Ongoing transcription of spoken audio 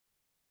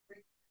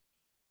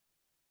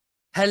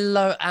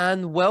Hello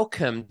and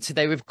welcome.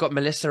 Today we've got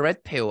Melissa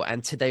Redpill,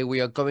 and today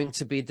we are going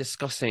to be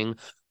discussing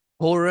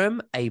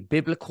Purim, a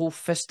biblical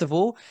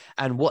festival,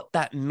 and what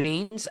that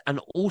means,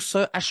 and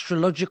also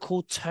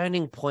astrological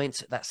turning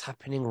points that's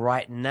happening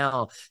right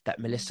now that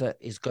Melissa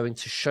is going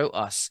to show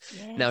us.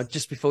 Now, Yes.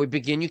 just before we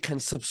begin, you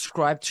can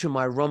subscribe to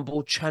my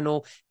Rumble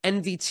channel,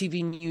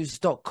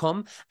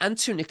 nvtvnews.com, and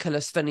to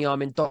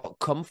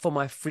nicholasfeniarmin.com for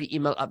my free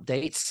email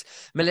updates.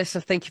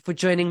 Melissa, thank you for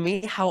joining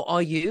me. How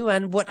are you,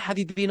 and what have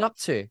you been up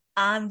to?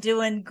 I'm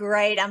doing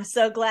great. I'm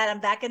so glad I'm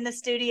back in the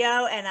studio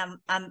and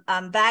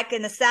I'm back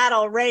in the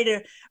saddle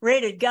ready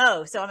to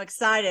go. So I'm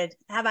excited.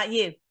 How about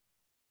you?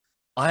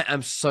 I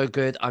am so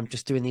good. I'm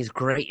just doing these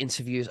great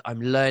interviews.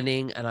 I'm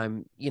learning and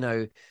I'm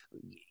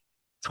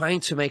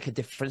trying to make a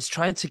difference,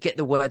 trying to get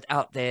the word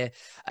out there,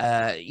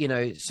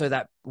 so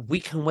that we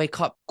can wake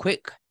up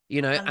quick,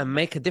 and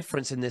make a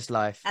difference in this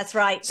life. That's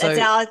right. That's So,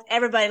 how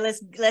everybody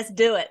let's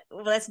do it.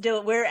 Let's do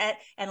it. We're at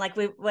and like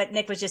what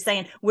Nick was just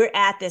saying, we're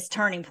at this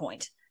turning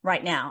point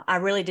right now. I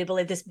really do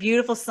believe this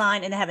beautiful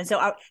sign in the heaven. So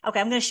okay,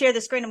 I'm going to share the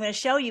screen. I'm going to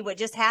show you what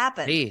just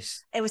happened.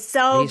 please, It was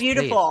so please.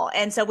 beautiful.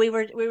 And so we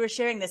were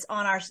sharing this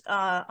on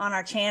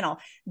our channel.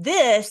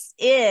 This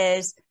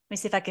is, let me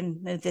see if I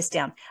can move this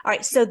down. All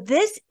right, so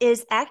this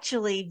is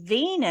actually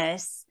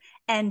Venus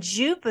and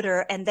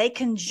Jupiter, and they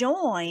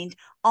conjoined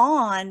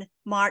on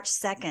March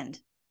 2nd.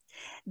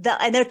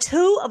 And they're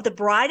two of the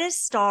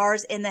brightest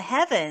stars in the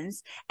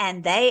heavens,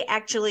 and they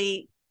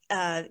actually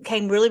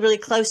came really, really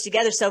close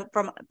together. So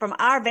from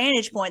our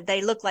vantage point,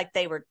 they looked like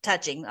they were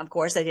touching. Of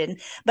course, they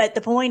didn't. But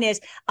the point is,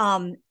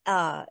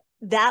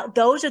 that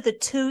those are the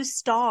two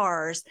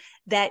stars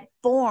that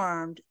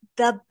formed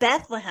the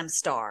Bethlehem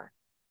star.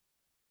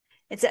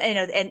 It's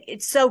and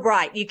it's so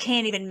bright you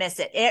can't even miss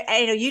it.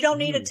 You don't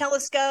need a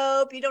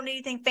telescope, you don't need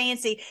anything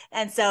fancy,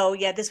 and so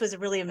yeah, this was a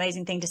really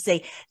amazing thing to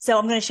see. So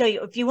I'm going to show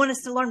you. If you want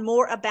us to learn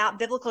more about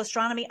biblical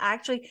astronomy, I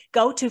actually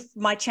go to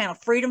my channel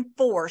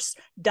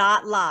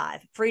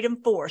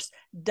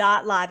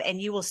freedomforce.live,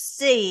 and you will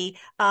see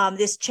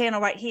this channel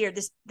right here,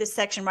 this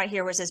section right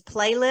here where it says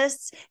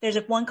playlists. There's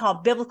one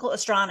called Biblical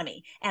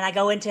Astronomy, and I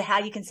go into how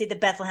you can see the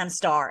Bethlehem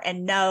star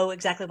and know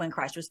exactly when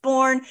Christ was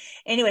born.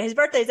 Anyway, his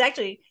birthday is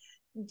actually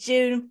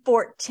June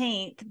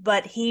 14th,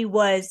 but he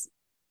was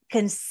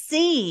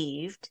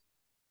conceived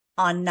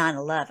on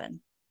 9/11.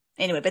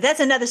 Anyway, but that's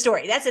another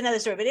story.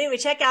 But anyway,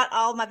 check out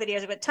all my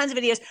videos. I've got tons of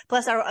videos,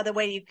 plus our other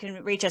way you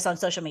can reach us on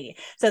social media.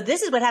 So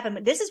this is what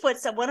happened. This is what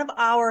one of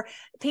our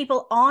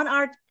people on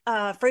our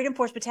Freedom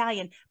Force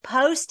Battalion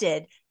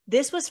posted.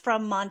 This was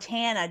from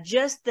Montana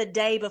just the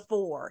day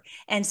before.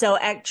 And so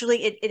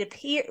actually it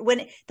appeared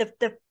when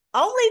the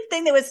only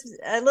thing that was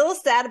a little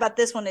sad about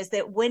this one is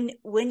that when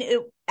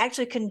it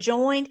actually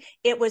conjoined,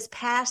 it was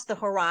past the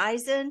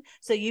horizon,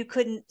 so you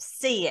couldn't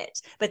see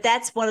it. But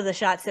that's one of the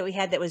shots that we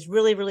had that was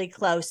really, really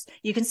close.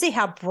 You can see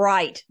how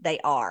bright they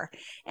are.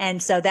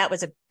 And so that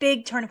was a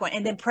big turning point.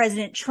 And then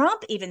President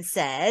Trump even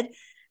said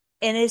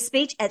in his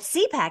speech at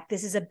CPAC,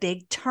 this is a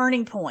big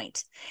turning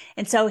point.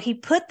 And so he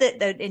put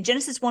in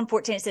Genesis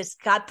 1:14, it says,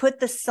 God put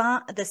the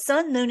sun,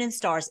 moon, and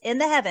stars in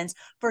the heavens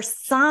for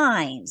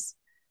signs,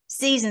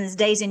 seasons,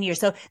 days, and years.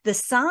 So the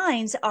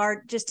signs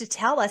are just to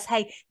tell us,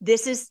 hey,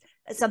 this is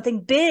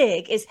something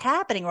big is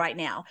happening right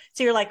now.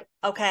 So you're like,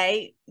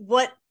 okay,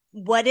 what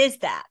is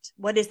that?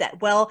 What is that?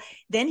 Well,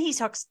 then he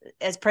talks,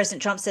 as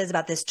President Trump says,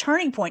 about this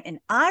turning point. And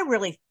I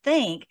really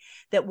think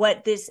that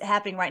what is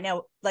happening right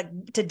now, like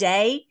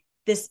today,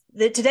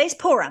 today's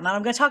Purim,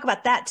 I'm going to talk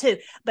about that too.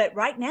 But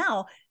right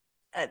now,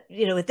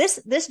 with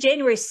this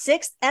January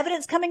 6th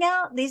evidence coming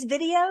out, these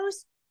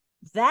videos,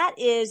 that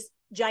is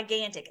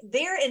gigantic.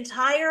 Their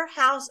entire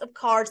house of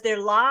cards, their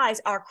lies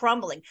are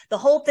crumbling. The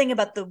whole thing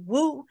about the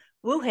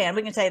Wuhan,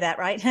 we can say that,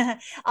 right?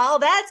 All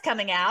that's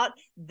coming out,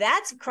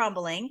 that's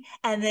crumbling.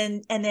 And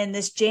then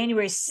this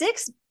January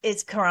 6th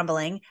is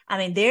crumbling. I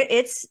mean,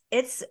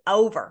 it's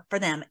over for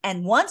them.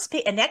 And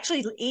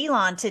actually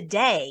Elon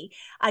today,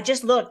 I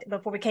just looked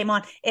before we came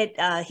on,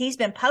 he's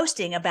been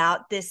posting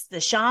about the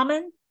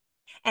shaman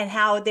and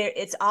how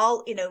it's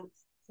all,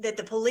 that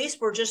the police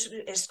were just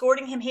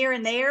escorting him here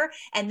and there.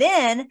 And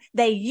then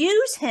they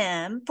use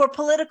him for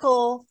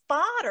political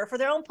fodder, for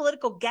their own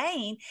political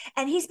gain.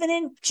 And he's been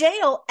in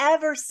jail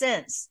ever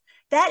since.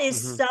 That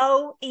is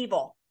so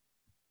evil.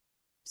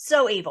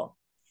 So evil.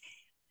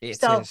 It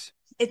So is.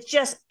 it's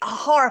just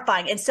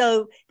horrifying. And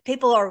so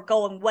people are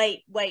going,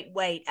 wait.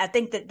 I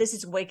think that this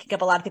is waking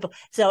up a lot of people.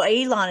 So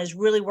Elon is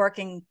really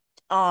working,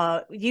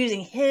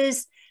 using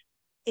his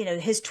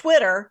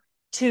Twitter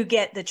to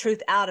get the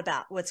truth out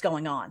about what's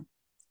going on.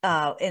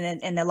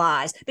 In the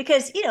lies,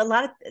 because a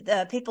lot of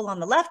the people on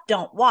the left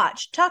don't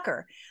watch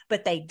Tucker,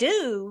 but they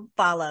do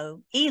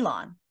follow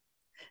Elon.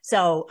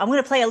 So I'm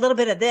going to play a little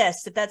bit of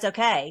this, if that's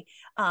okay,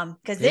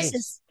 because this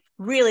is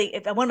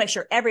really, I want to make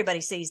sure everybody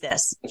sees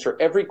this. Answer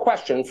every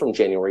question from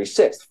January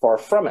 6th, far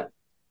from it.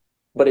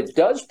 But it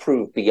does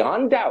prove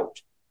beyond doubt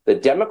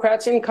that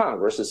Democrats in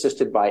Congress,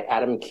 assisted by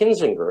Adam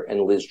Kinzinger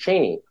and Liz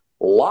Cheney,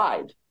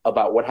 lied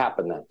about what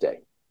happened that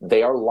day.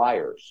 They are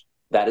liars.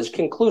 That is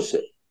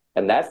conclusive.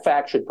 and that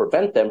fact should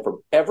prevent them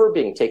from ever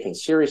being taken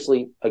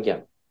seriously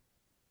again.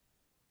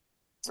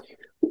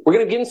 We're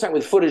going to begin tonight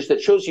with footage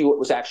that shows you what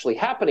was actually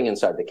happening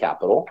inside the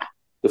Capitol.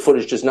 The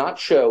footage does not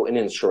show an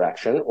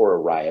insurrection or a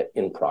riot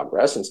in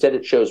progress. Instead,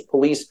 it shows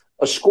police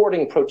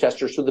escorting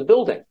protesters through the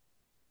building,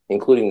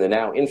 including the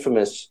now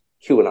infamous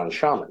QAnon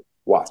shaman.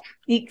 Watch.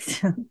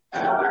 These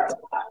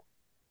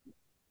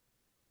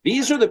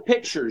are the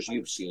pictures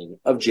you've seen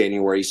of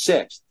January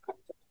 6th.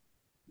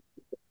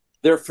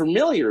 They're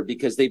familiar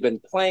because they've been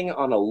playing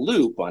on a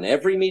loop on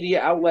every media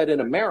outlet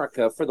in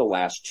America for the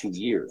last 2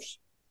 years.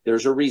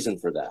 There's a reason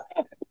for that.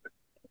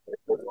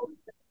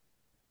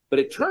 But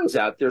it turns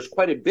out there's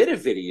quite a bit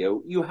of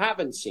video you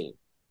haven't seen.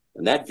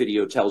 And that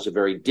video tells a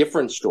very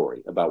different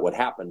story about what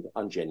happened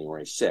on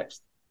January 6th.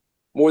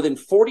 More than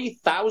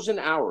 40,000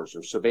 hours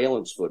of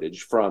surveillance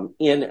footage from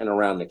in and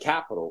around the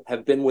Capitol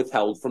have been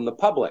withheld from the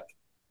public.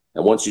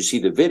 And once you see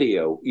the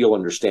video, you'll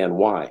understand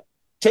why.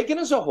 Taken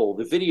as a whole,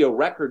 the video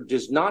record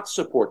does not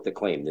support the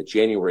claim that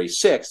January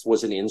 6th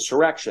was an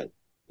insurrection.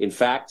 In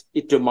fact,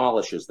 it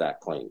demolishes that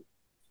claim.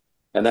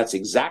 And that's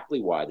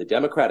exactly why the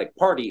Democratic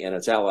Party and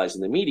its allies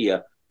in the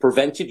media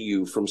prevented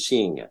you from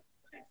seeing it.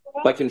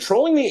 By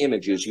controlling the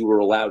images you were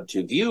allowed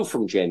to view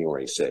from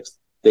January 6th,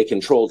 they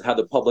controlled how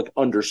the public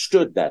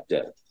understood that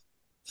day.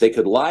 They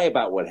could lie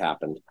about what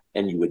happened,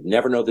 and you would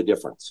never know the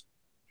difference.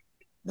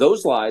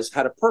 Those lies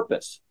had a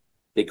purpose.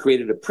 They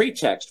created a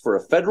pretext for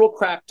a federal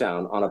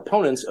crackdown on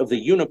opponents of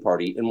the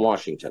Uniparty in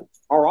Washington.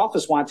 Our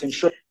office wants to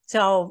ensure.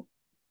 So,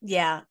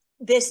 yeah,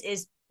 this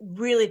is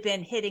really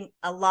been hitting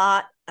a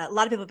lot. A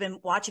lot of people have been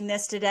watching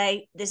this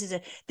today. This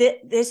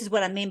is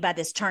what I mean by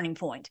this turning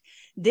point.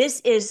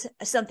 This is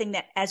something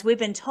that, as we've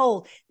been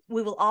told,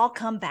 we will all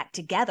come back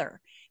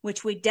together,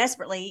 which we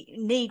desperately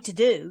need to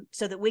do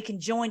so that we can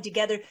join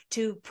together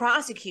to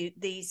prosecute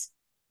these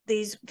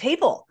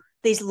people,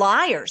 these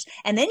liars.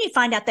 And then you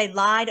find out they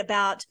lied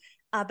about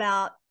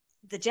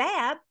the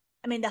jab.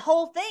 I mean, the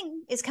whole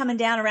thing is coming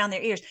down around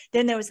their ears.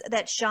 Then there was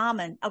that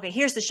shaman. Okay,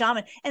 here's the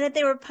shaman. And that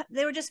they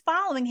were just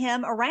following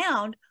him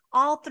around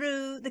all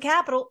through the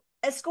Capitol,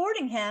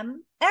 escorting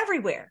him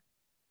everywhere.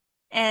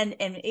 And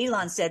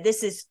Elon said,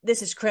 this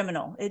is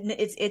criminal.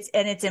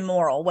 It's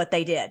immoral what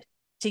they did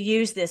to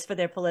use this for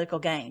their political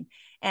gain.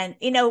 And,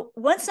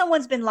 once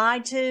someone's been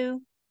lied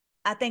to,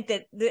 I think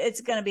that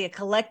it's going to be a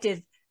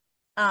collective,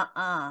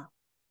 around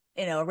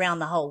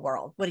the whole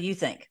world. What do you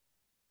think?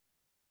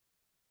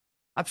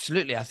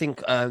 Absolutely. I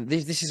think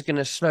this is going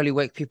to slowly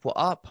wake people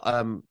up.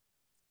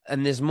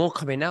 And there's more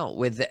coming out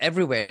with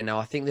everywhere now.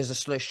 I think there's a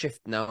slow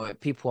shift now.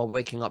 People are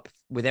waking up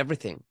with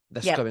everything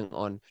that's going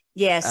on.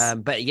 Yes.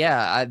 But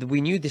yeah, we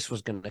knew this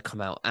was going to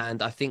come out.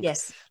 And I think,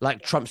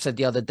 like Trump said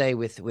the other day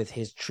with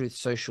his Truth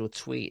Social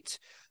tweet,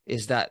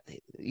 is that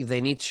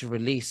they need to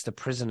release the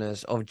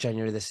prisoners of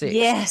January the 6th.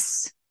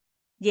 Yes.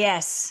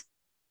 Yes.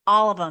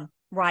 All of them.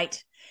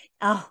 Right.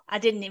 Oh, I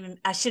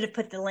should have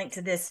put the link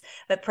to this,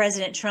 but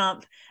President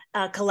Trump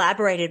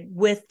collaborated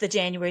with the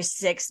January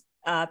 6th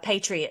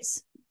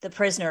patriots, the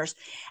prisoners,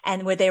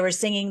 and where they were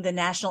singing the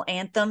national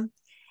anthem.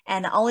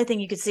 And the only thing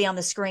you could see on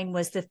the screen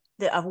was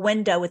a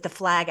window with the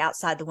flag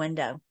outside the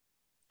window.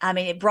 I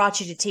mean, it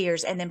brought you to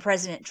tears. And then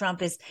President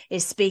Trump is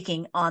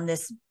speaking on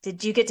this.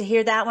 Did you get to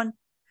hear that one?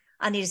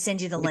 I need to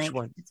send you the link.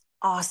 One? It's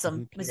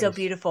awesome. It was so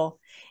beautiful.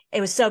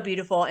 It was so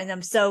beautiful. And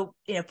I'm so,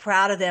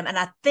 proud of them. And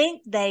I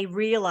think they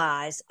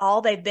realize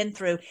all they've been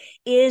through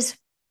is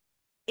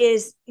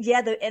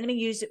the enemy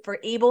used it for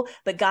evil,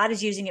 but God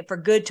is using it for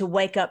good to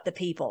wake up the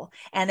people.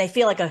 And they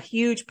feel like a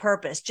huge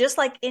purpose. Just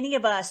like any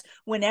of us,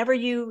 whenever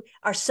you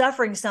are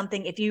suffering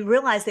something, if you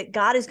realize that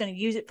God is going to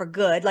use it for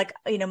good, like,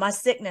 my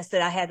sickness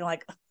that I had,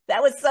 like,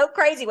 that was so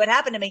crazy what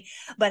happened to me,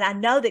 but I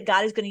know that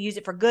God is going to use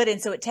it for good.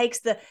 And so it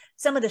takes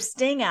some of the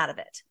sting out of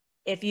it.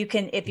 If you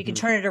can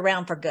turn it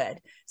around for good.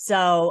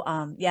 So,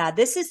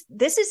 this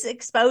is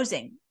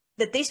exposing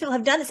that these people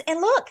have done this. And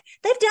look,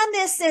 they've done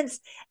this since,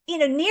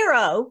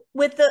 Nero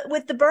with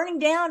the burning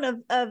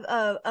down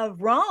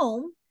of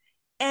Rome,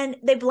 and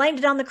they blamed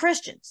it on the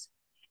Christians.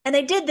 And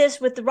they did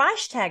this with the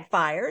Reichstag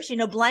fires,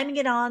 blaming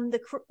it on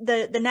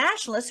the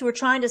nationalists who were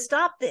trying to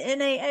stop the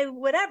NAA,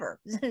 whatever,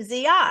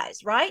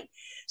 ZIs, right?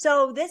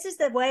 So this is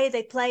the way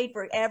they played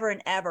forever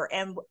and ever.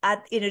 And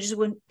just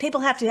when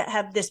people have to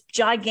have this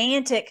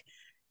gigantic,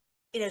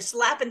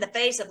 slap in the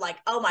face of like,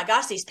 oh my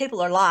gosh, these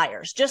people are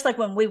liars, just like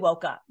when we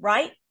woke up,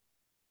 right?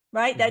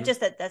 Right.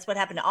 That's what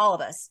happened to all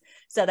of us.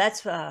 So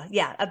that's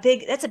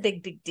that's a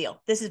big deal.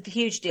 This is a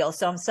huge deal.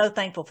 So I'm so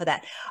thankful for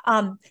that.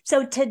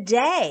 So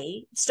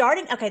today,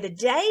 the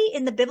day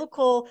in the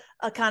biblical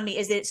economy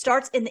is that it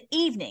starts in the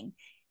evening.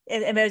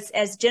 And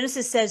as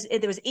Genesis says,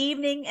 there was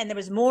evening and there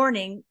was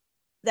morning.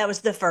 That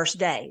was the first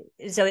day.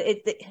 So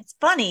it's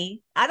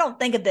funny. I don't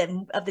think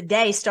of the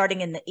day starting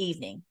in the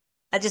evening.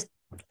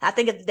 I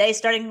think of the day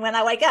starting when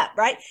I wake up,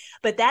 right?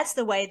 But that's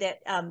the way that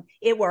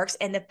it works.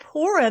 And the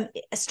Purim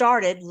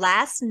started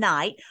last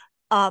night,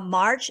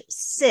 March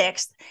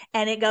 6th,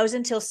 and it goes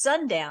until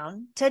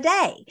sundown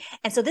today.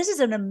 And so this is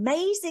an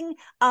amazing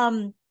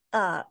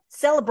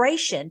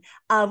celebration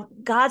of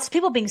God's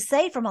people being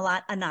saved from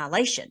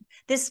annihilation.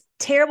 This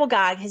terrible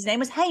guy, his name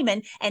was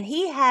Haman, and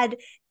he had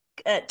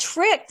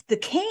tricked the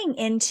king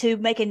into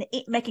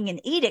making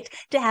an edict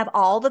to have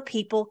all the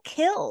people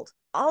killed,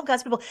 all of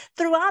God's people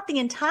throughout the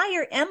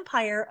entire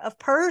empire of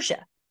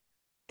Persia.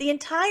 The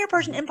entire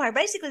Persian Empire,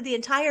 basically the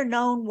entire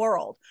known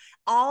world,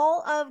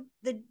 all of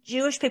the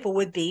Jewish people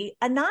would be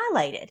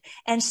annihilated.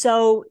 And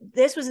so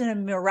this was in a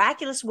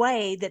miraculous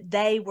way that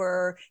they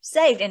were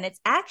saved. And it's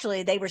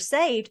actually, they were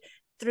saved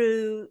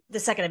through the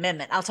Second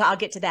Amendment. I'll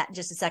get to that in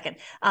just a second,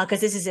 because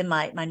this is in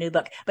my new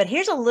book. But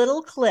here's a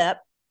little clip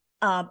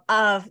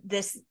of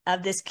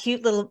this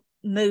cute little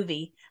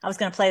movie. I was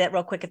going to play that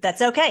real quick, if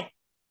that's okay.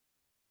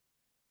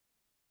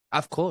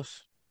 Of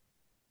course.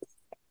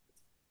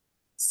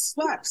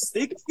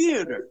 Slapstick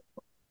theater.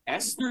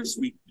 Esther's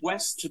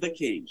request to the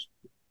king.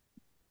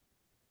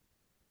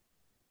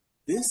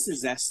 This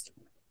is Esther,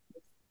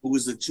 who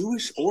was a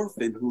Jewish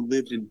orphan who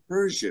lived in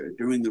Persia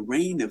during the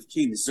reign of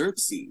King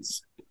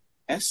Xerxes.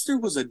 Esther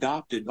was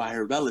adopted by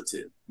her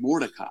relative,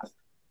 Mordecai,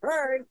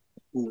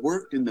 who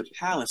worked in the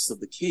palace of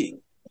the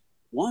king.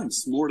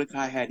 Once,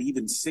 Mordecai had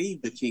even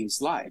saved the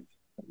king's life.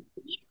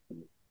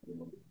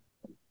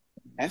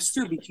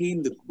 Esther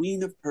became the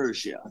queen of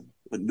Persia,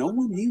 but no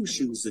one knew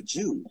she was a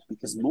Jew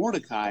because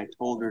Mordecai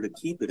told her to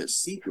keep it a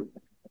secret.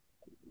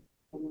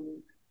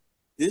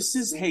 This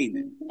is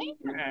Haman,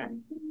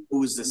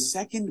 who is the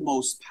second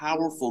most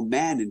powerful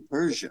man in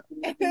Persia.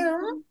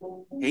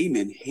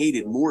 Haman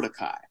hated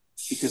Mordecai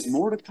because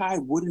Mordecai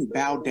wouldn't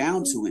bow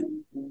down to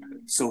him.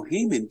 So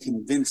Haman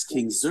convinced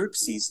King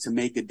Xerxes to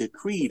make a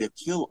decree to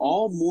kill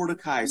all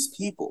Mordecai's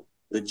people,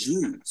 the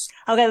Jews.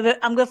 Okay,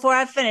 but before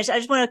I finish, I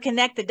just want to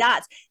connect the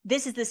dots.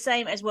 This is the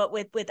same as what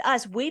with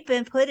us. We've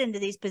been put into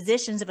these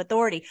positions of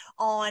authority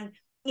on,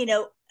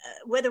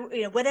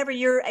 whatever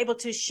you're able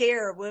to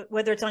share,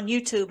 whether it's on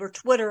YouTube or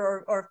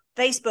Twitter or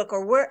Facebook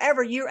or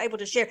wherever you're able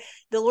to share.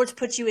 The Lord's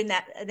put you in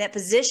that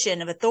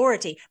position of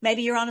authority.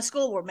 Maybe you're on a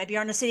school board, maybe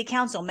you're on a city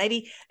council,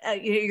 maybe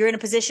you're in a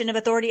position of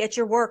authority at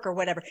your work or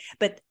whatever.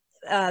 But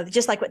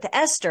just like with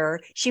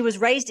Esther, she was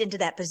raised into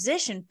that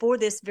position for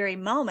this very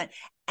moment.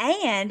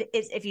 And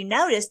if you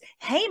notice,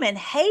 Haman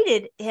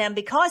hated him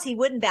because he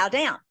wouldn't bow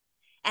down.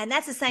 And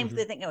that's the same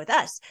thing with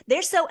us.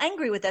 They're so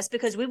angry with us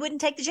because we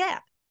wouldn't take the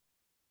jab.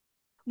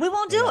 We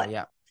won't do it.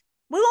 Yeah.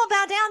 We won't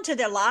bow down to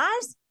their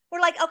lies. We're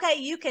like, okay,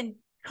 you can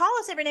call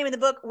us every name in the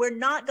book. We're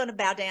not going to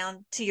bow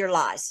down to your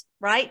lies,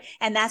 right?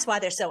 And that's why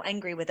they're so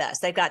angry with us.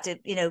 They've got to,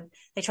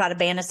 they try to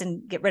ban us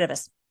and get rid of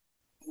us.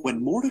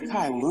 When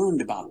Mordecai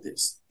learned about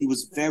this, he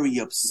was very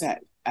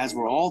upset, as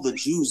were all the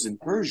Jews in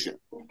Persia.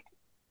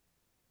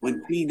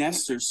 When Queen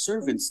Esther's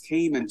servants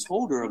came and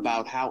told her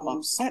about how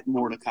upset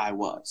Mordecai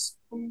was,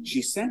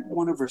 she sent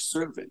one of her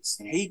servants,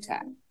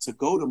 Hatak, to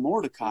go to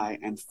Mordecai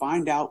and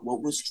find out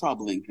what was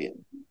troubling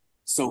him.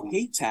 So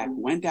Hatak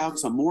went out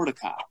to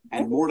Mordecai,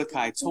 and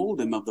Mordecai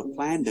told him of the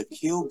plan to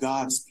kill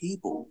God's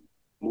people.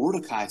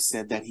 Mordecai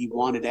said that he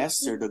wanted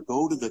Esther to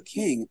go to the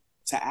king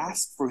to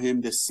ask for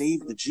him to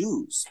save the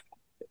Jews.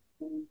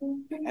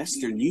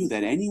 Esther knew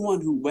that anyone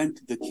who went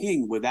to the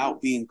king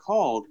without being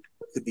called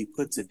could be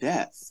put to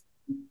death.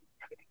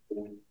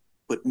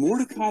 But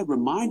Mordecai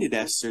reminded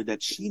Esther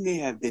that she may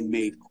have been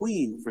made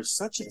queen for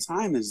such a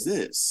time as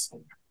this.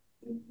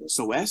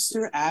 So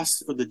Esther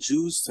asked for the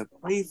Jews to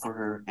pray for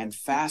her and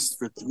fast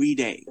for 3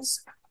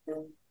 days.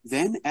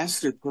 Then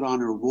Esther put on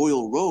her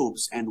royal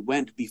robes and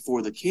went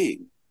before the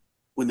king.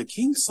 When the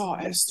king saw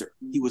Esther,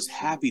 he was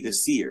happy to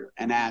see her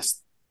and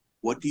asked,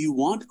 "What do you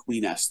want,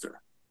 Queen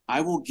Esther?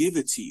 I will give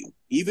it to you,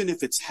 even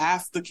if it's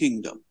half the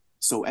kingdom."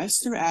 So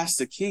Esther asked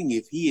the king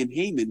if he and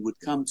Haman would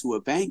come to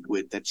a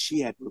banquet that she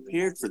had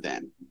prepared for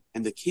them,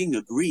 and the king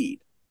agreed.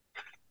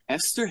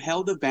 Esther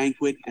held a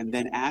banquet and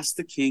then asked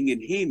the king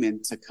and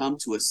Haman to come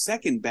to a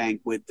second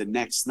banquet the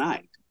next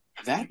night.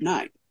 That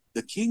night,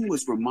 the king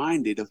was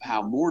reminded of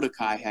how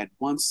Mordecai had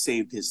once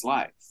saved his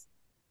life.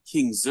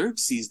 King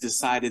Xerxes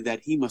decided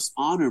that he must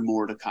honor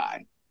Mordecai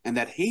and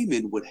that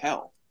Haman would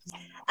help.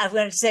 I'm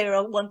going to say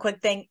one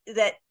quick thing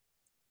that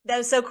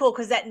was so cool,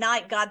 because that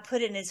night God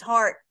put in his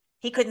heart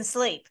he couldn't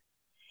sleep.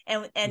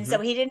 And so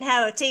he didn't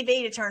have a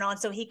TV to turn on.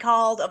 So he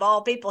called, of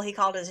all people, he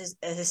called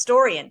a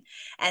historian.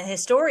 And the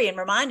historian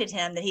reminded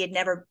him that he had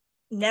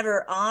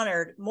never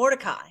honored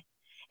Mordecai.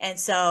 And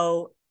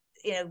so,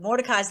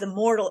 Mordecai is the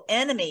mortal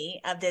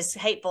enemy of this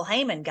hateful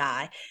Haman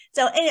guy.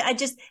 So anyway,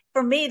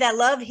 for me, I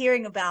love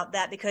hearing about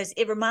that, because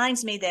it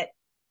reminds me that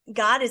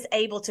God is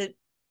able to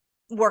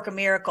work a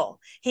miracle.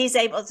 He's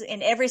able to,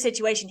 in every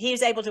situation, he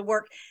was able to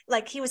work,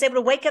 like he was able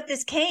to wake up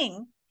this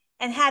king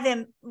and have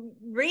him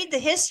read the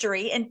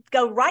history and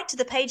go right to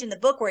the page in the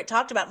book where it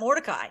talked about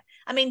Mordecai.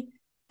 I mean,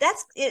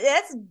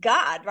 that's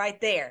God right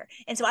there.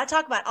 And so I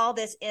talk about all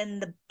this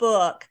in the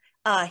book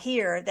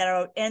here that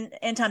are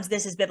End Times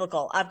This is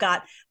Biblical. I've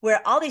got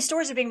where all these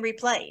stories are being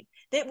replayed.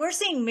 That we're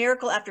seeing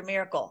miracle after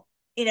miracle.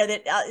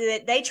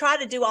 That they try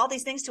to do all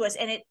these things to us,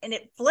 and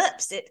it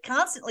flips. It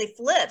constantly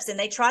flips, and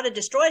they try to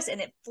destroy us,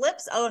 and it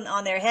flips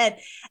on their head.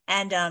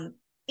 And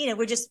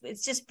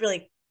it's just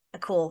really a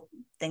cool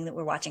thing that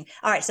we're watching.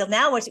 All right, so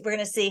now we're going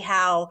to see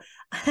how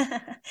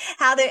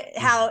how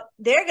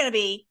they're going to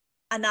be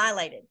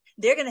annihilated.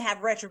 They're going to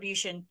have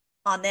retribution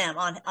on them,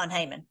 on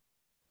Haman.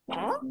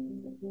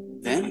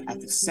 Then,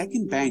 at the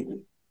second banquet,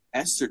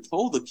 Esther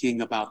told the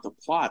king about the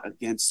plot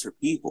against her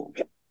people.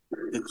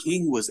 The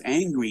king was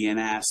angry and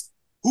asked,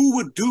 "Who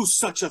would do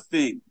such a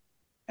thing?"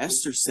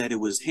 Esther said it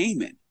was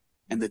Haman,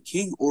 and the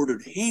king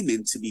ordered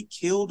Haman to be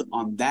killed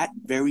on that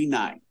very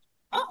night.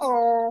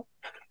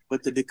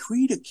 But the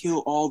decree to kill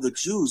all the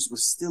Jews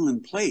was still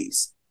in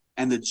place,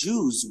 and the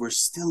Jews were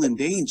still in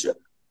danger.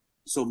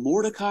 So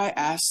Mordecai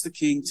asked the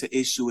king to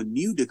issue a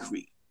new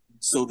decree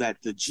so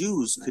that the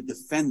Jews could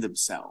defend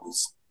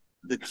themselves.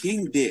 The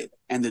king did,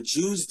 and the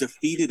Jews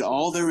defeated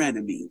all their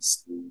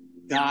enemies.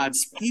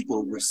 God's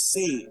people were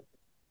saved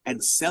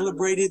and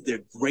celebrated their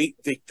great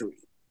victory.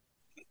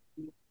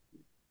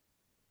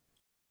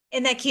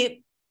 Isn't that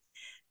cute?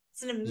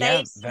 It's an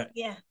amazing,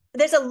 yeah.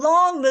 There's a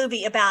long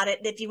movie about it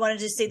if you wanted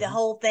to see the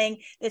whole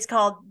thing. It's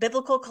called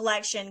Biblical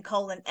Collection,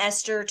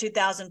 Esther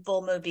 2000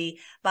 full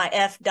movie by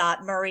F.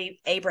 Murray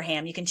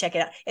Abraham. You can check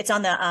it out. It's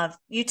on the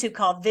YouTube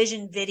called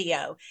Vision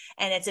Video,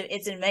 and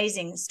it's an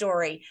amazing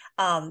story.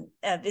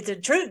 It's a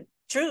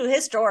true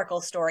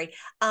historical story.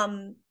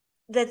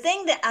 The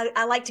thing that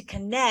I like to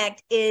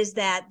connect is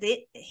that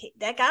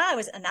that guy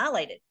was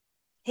annihilated.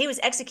 He was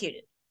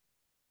executed.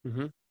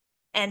 Mm-hmm.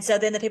 And so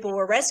then the people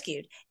were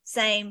rescued.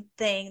 Same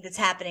thing that's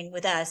happening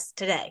with us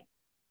today.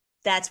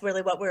 That's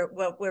really what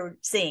we're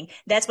seeing.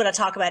 That's what I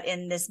talk about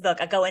in this book.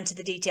 I go into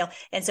the detail.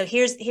 And so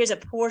here's a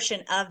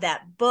portion of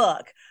that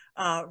book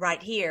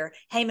right here.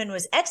 Haman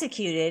was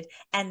executed,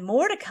 and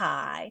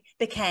Mordecai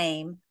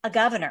became a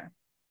governor.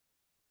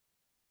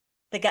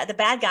 The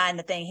bad guy in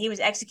the thing, he was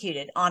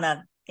executed on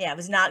it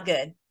was not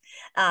good.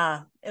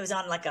 It was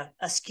on like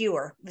a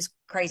skewer. It was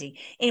crazy.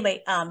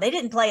 Anyway, they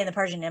didn't play in the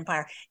Persian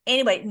Empire.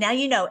 Anyway, now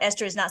you know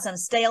Esther is not some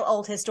stale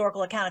old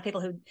historical account of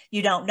people who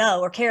you don't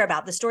know or care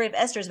about. The story of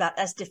Esther is about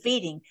us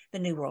defeating the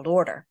New World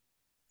Order.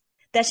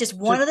 That's just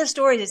one of the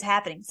stories that's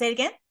happening. Say it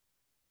again.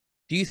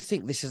 Do you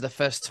think this is the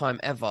first time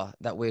ever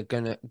that we're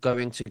going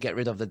to get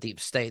rid of the deep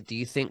state? Do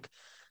you think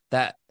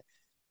that,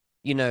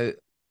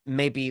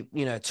 maybe,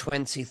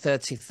 20,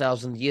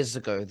 30,000 years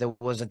ago, there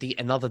was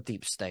another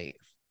deep state?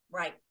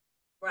 Right.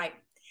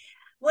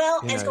 Well,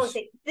 and so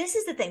this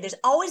is the thing. There's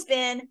always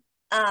been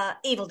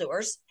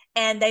evildoers,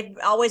 and they've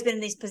always been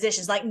in these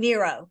positions, like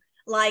Nero,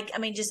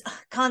 just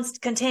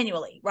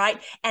continually,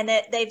 right? And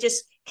that they've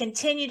just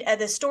continued.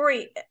 The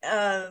story,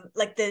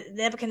 like the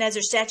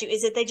Nebuchadnezzar statue,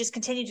 is that they just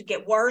continue to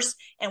get worse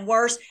and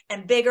worse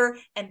and bigger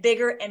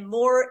and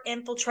more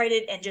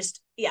infiltrated, and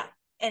just, yeah.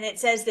 And it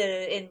says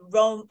that in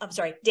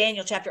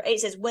Daniel chapter 8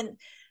 says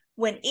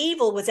when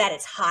evil was at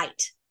its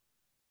height.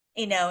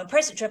 And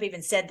President Trump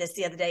even said this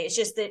the other day. It's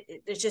just that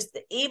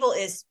the evil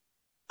is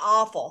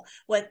awful.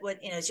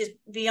 It's just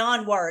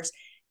beyond words.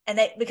 And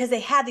because they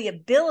have the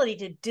ability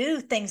to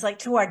do things like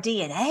to our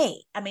DNA.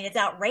 I mean, it's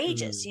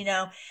outrageous,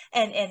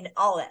 and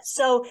all that.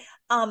 So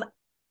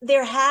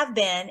there have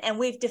been, and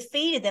we've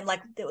defeated them.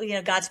 Like,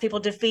 God's people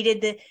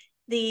defeated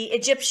the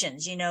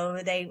Egyptians,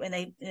 when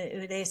they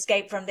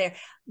escaped from there.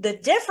 The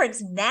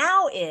difference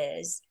now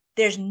is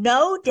there's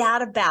no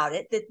doubt about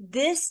it that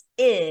this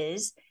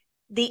is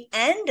the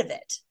end of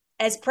it.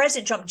 As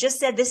President Trump just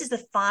said, this is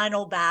the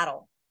final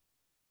battle.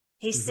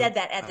 He said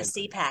that at the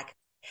CPAC.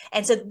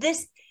 And so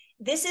this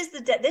is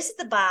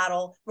the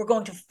battle we're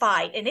going to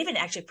fight. And even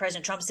actually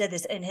President Trump said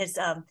this in his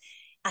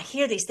I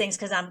hear these things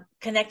because I'm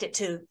connected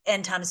to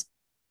end times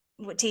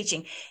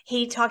teaching.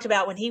 He talked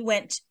about when he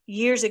went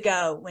years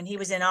ago, when he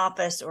was in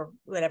office or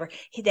whatever,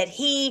 that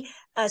he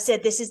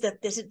said this was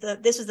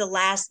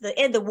the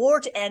end, the war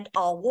to end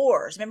all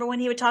wars. Remember when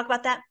he would talk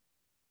about that?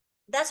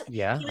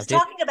 He was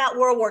talking about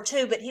World War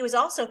II, but he's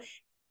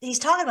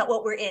talking about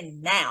what we're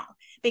in now,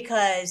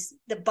 because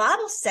the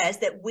Bible says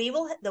that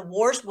the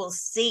wars will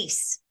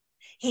cease.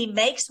 He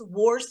makes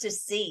wars to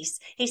cease.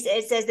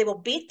 It says they will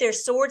beat their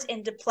swords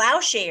into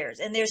plowshares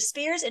and their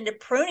spears into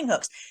pruning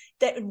hooks.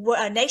 That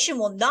a nation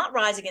will not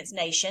rise against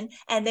nation,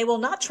 and they will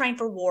not train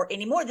for war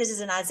anymore. This is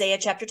in Isaiah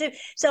chapter 2.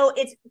 So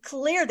it's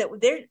clear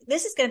that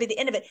this is going to be the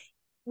end of it.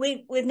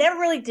 We've never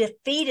really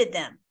defeated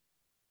them.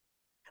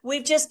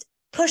 We've just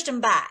pushed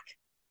them back.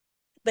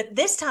 But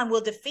this time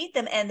we'll defeat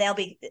them, and they'll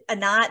be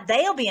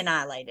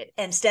annihilated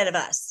instead of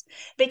us.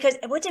 Because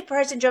what did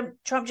President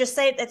Trump just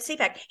say at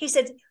CPAC? He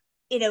said,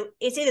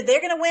 it's either they're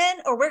going to win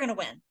or we're going to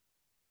win.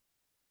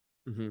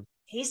 Mm-hmm.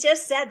 He's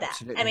just said that.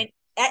 Absolutely. I mean,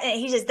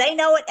 he says they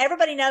know it.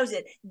 Everybody knows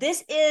it.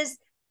 This is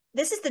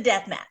the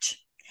death match.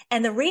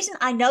 And the reason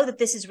I know that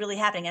this is really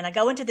happening, and I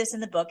go into this in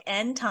the book,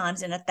 End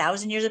Times in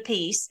 1,000 Years of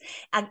Peace.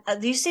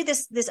 You see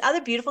this other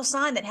beautiful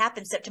sign that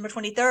happened September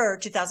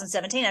 23rd,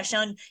 2017. I've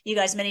shown you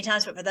guys many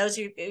times, but for those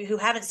who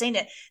haven't seen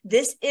it,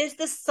 this is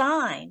the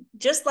sign,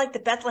 just like the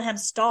Bethlehem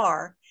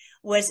star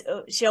was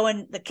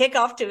showing the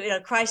kickoff to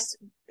Christ's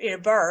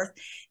birth.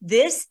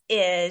 This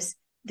is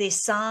the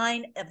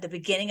sign of the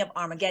beginning of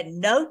Armageddon.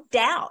 No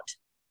doubt,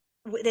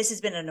 this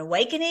has been an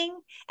awakening,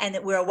 and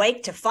that we're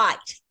awake to fight.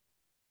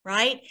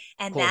 right?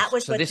 And Of course. that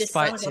was So what this this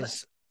song fight was about.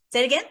 is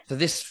Say it again. so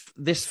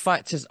this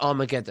fight is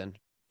Armageddon.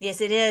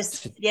 Yes, it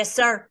is. Yes,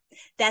 sir.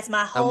 That's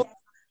my whole.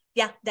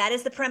 Yeah, that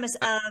is the premise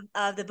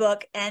of the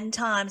book, End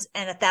Times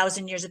and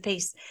 1,000 Years of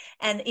Peace.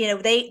 And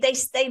they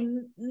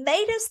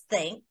made us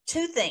think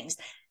two things.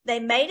 They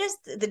made us,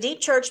 the deep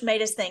church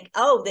made us think,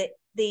 oh, that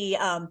the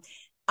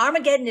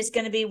Armageddon is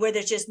going to be where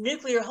there's just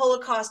nuclear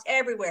holocaust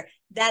everywhere.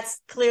 That's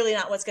clearly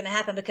not what's going to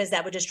happen, because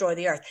that would destroy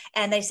the earth.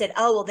 And they said,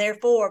 oh, well,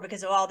 therefore,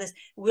 because of all this,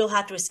 we'll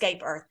have to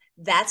escape earth.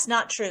 That's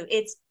not true.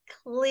 It's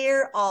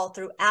clear all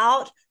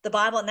throughout the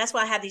Bible. And that's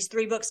why I have these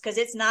 3 books, because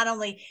it's not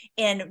only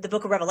in the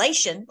book of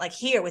Revelation, like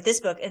here with this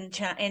book, End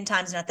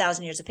Times and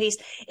 1,000 Years of Peace.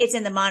 It's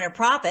in the Minor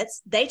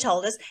Prophets. They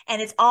told us,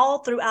 and it's all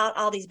throughout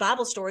all these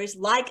Bible stories,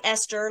 like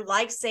Esther,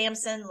 like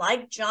Samson,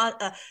 like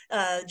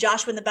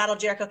Joshua in the Battle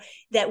of Jericho,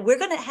 that we're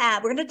going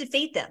to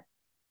defeat them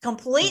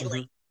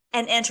completely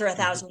and enter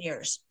 1,000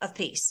 years of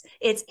peace.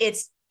 It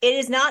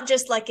is not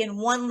just like in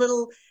one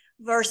little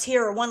verse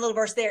here or one little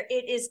verse there.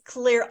 It is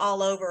clear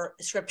all over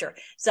Scripture.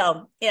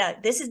 So yeah,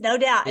 this is no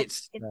doubt.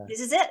 This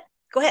is it.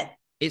 Go ahead.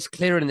 It's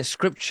clear in the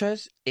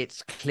Scriptures.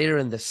 It's clear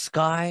in the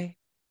sky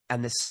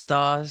and the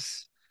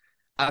stars.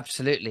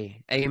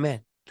 Absolutely.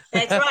 Amen.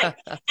 That's right.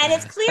 And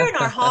it's clear in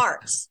our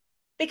hearts,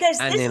 because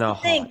this is the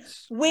thing.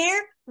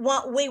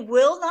 We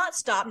will not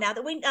stop now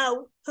that we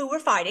know who we're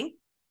fighting.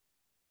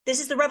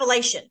 This is the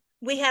revelation.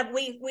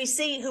 We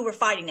see who we're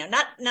fighting now.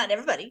 Not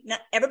everybody.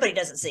 Not everybody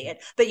doesn't see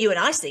it, but you and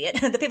I see it.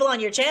 The people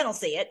on your channel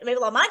see it. The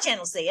people on my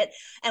channel see it,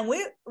 and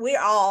we're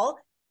all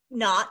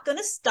not going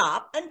to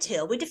stop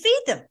until we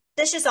defeat them.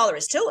 That's just all there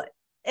is to it.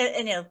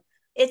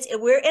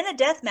 And we're in a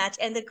death match,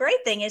 and the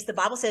great thing is the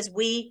Bible says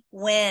we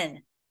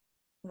win.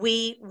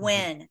 We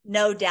win,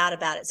 no doubt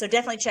about it. So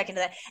definitely check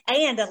into that.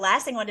 And the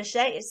last thing I wanted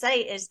to say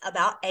is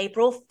about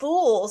April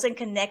Fools and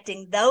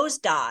connecting those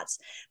dots,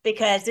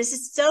 because this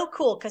is so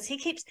cool. Because he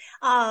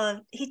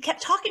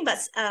kept talking about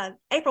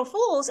April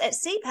Fools at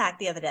CPAC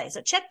the other day.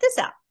 So check this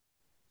out.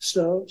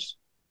 Stoves.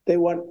 They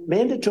want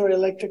mandatory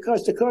electric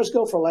cars. The cars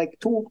go for like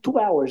two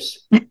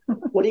hours.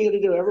 What are you going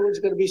to do? Everyone's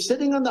going to be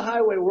sitting on the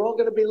highway. We're all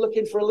going to be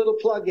looking for a little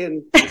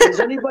plug-in. Does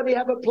anybody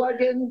have a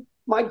plug-in?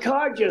 My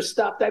car just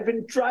stopped. I've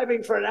been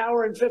driving for 1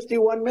 hour and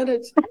 51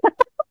 minutes.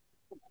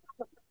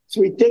 It's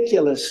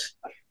ridiculous.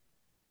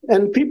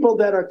 And people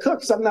that are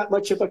cooks, I'm not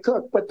much of a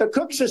cook, but the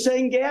cooks are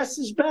saying gas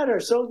is better.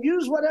 So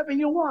use whatever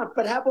you want,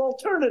 but have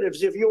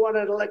alternatives. If you want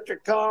an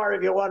electric car,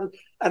 if you want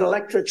an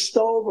electric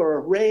stove or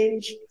a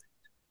range.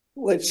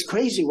 Well, it's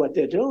crazy what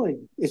they're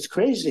doing. It's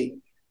crazy.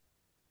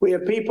 We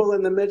have people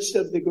in the midst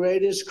of the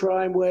greatest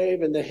crime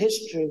wave in the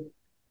history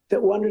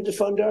that wanted to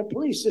fund our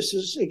police. This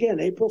is, again,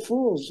 April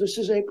Fools. This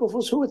is April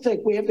Fools. Who would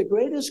think? We have the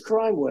greatest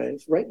crime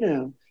wave right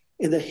now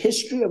in the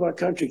history of our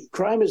country.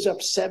 Crime is up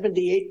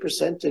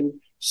 78% in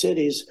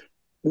cities.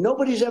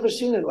 Nobody's ever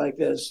seen it like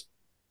this.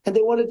 And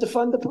they wanted to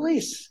fund the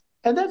police.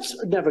 And that's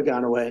never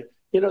gone away.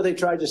 They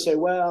tried to say,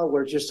 well,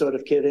 we're just sort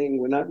of kidding.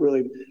 We're not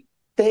really.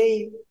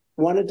 They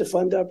wanted to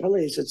fund our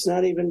police. It's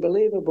not even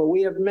believable.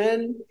 We have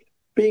men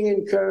being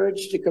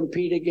encouraged to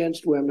compete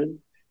against women.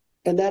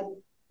 And that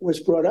was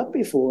brought up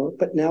before,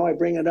 but now I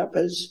bring it up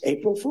as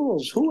April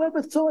Fools. Who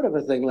ever thought of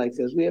a thing like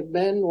this? We have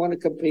men who want to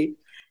compete.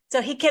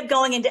 So he kept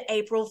going into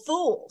April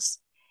Fools.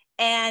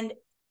 And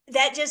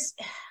that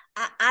just,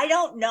 I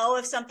don't know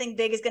if something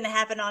big is going to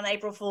happen on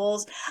April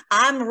Fools.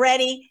 I'm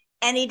ready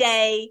any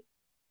day,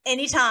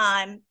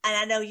 anytime. And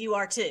I know you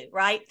are too,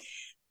 right?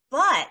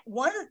 But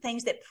one of the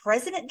things that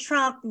President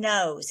Trump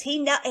knows,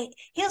 he'll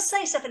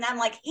say stuff and I'm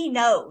like, he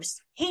knows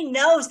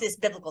this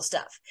biblical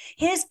stuff.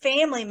 His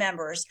family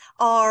members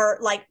are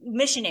like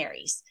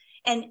missionaries.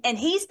 And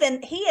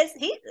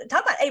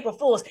talk about April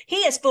Fools.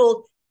 He has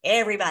fooled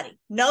everybody.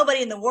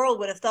 Nobody in the world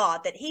would have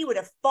thought that he would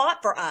have fought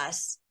for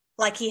us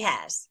like he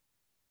has.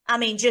 I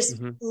mean,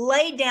 just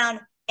laid down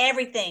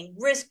everything,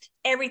 risked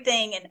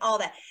everything and all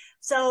that.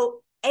 So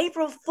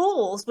April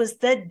Fools was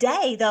the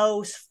day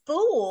those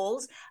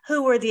fools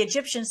who were the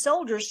Egyptian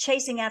soldiers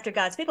chasing after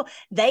God's people,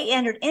 they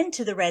entered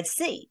into the Red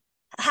Sea.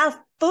 How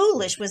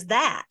foolish was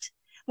that?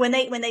 When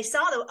they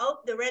saw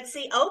the Red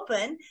Sea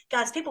open,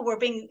 God's people were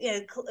being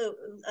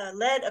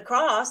led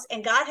across,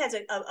 and God has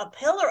a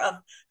pillar of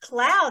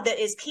cloud that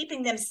is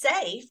keeping them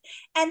safe.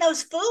 And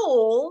those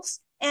fools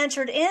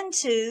entered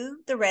into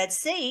the Red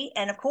Sea,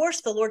 and of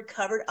course the Lord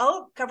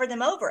covered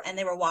them over, and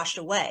they were washed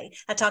away.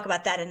 I talk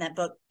about that in that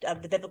book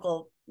of the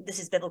biblical. This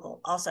is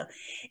biblical also,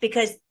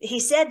 because he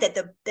said that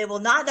they will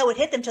not know it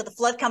hit them till the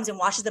flood comes and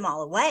washes them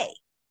all away.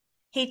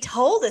 He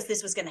told us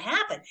this was going to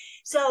happen.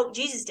 So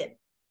Jesus did.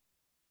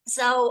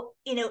 So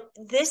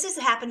this has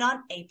happened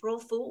on April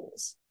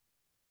Fools.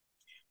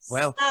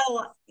 Well,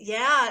 so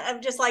yeah,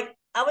 I'm just like,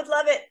 I would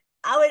love it.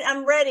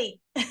 I'm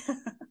ready.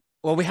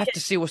 Well, we have to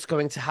see what's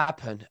going to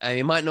happen.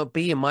 It might not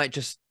be. It might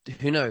just,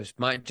 who knows,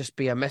 might just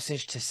be a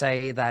message to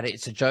say that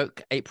it's a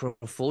joke. April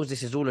Fools,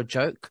 this is all a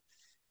joke.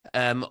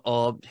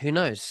 Or who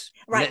knows?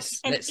 Right.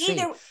 Let's see.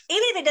 Even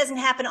if it doesn't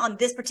happen on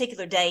this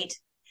particular date,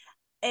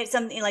 it's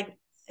something like,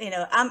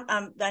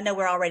 I know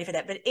we're all ready for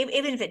that. But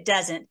even if it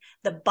doesn't,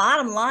 the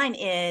bottom line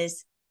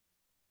is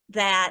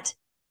that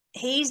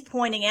he's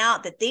pointing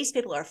out that these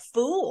people are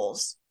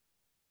fools,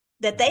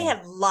 that they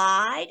have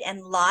lied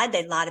and lied.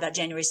 They lied about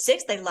January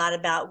 6th. They lied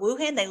about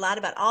Wuhan. They lied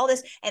about all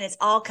this, and it's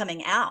all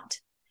coming out.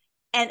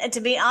 And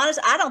to be honest,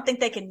 I don't think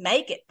they can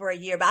make it for a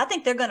year, but I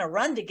think they're going to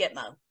run to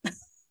Gitmo.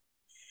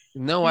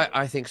 No,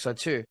 I think so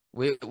too.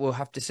 We'll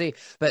have to see.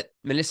 But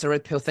Melissa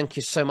Redpill, thank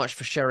you so much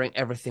for sharing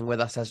everything with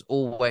us as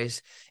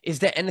always. Is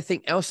there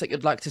anything else that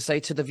you'd like to say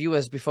to the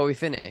viewers before we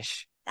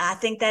finish? I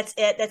think that's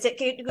it. That's it.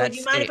 Would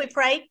you mind if we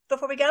pray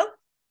before we go?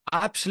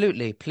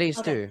 Absolutely.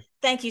 Please do.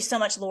 Thank you so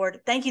much, Lord.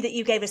 Thank you that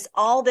you gave us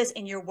all this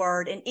in your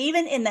word and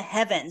even in the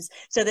heavens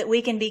so that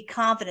we can be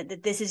confident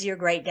that this is your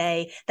great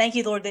day. Thank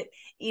you, Lord, that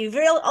you've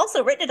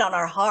also written it on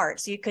our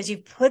hearts because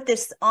you've put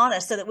this on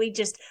us so that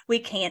we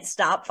can't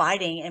stop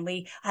fighting. And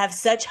we have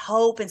such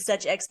hope and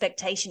such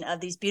expectation of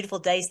these beautiful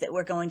days that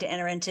we're going to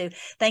enter into.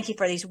 Thank you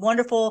for these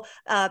wonderful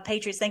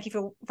patriots. Thank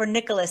you for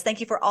Nicholas. Thank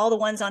you for all the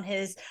ones on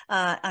his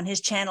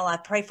channel. I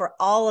pray for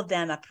all of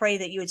them. I pray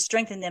that you would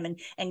strengthen them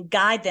and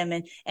guide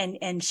them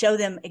and show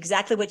them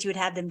exactly what you would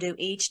have them do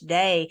each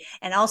day.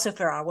 And also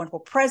for our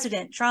wonderful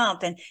President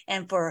Trump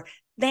and for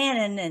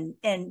Bannon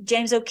and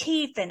James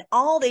O'Keefe and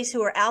all these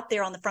who are out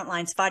there on the front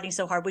lines fighting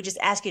so hard. We just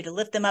ask you to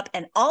lift them up,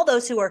 and all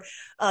those who are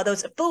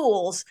those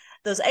fools,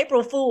 those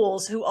April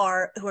fools who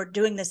are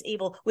doing this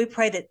evil. We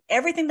pray that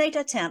everything they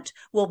attempt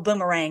will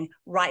boomerang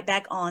right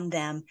back on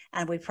them.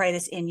 And we pray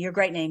this in your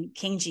great name,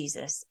 King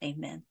Jesus.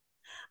 Amen.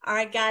 All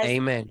right, guys.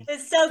 Amen.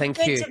 It's so Thank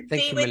good you. to Thank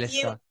be you, with Melissa.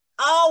 you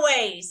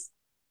always.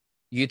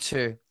 You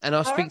too. And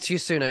I'll speak to you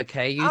soon,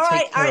 okay? You All take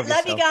right. care All right. of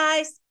Love yourself. you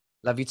guys.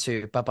 Love you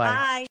too. Bye-bye.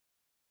 Bye.